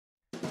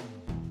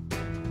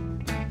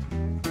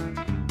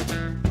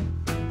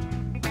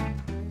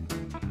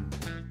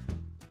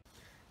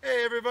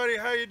Hey everybody,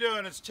 how you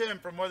doing? It's Tim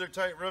from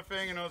Weathertight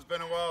Roofing. I know it's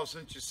been a while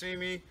since you see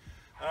me.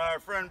 Our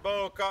friend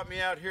Bo caught me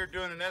out here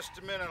doing an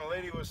estimate on a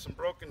lady with some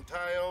broken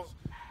tiles.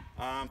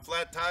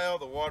 Flat tile,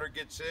 the water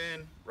gets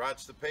in,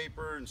 rots the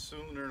paper, and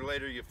sooner or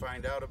later you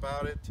find out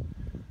about it.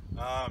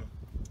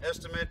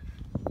 Estimate,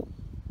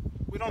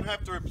 we don't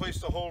have to replace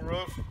the whole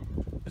roof.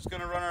 It's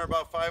going to run her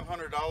about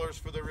 $500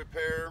 for the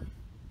repair,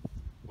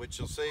 which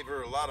will save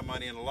her a lot of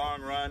money in the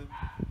long run.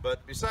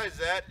 But besides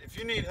that, if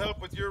you need help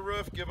with your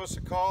roof, give us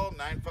a call,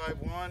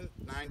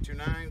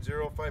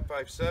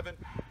 951-929-0557.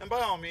 And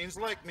by all means,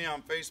 like me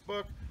on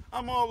Facebook.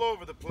 I'm all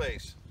over the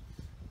place.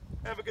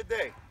 Have a good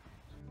day.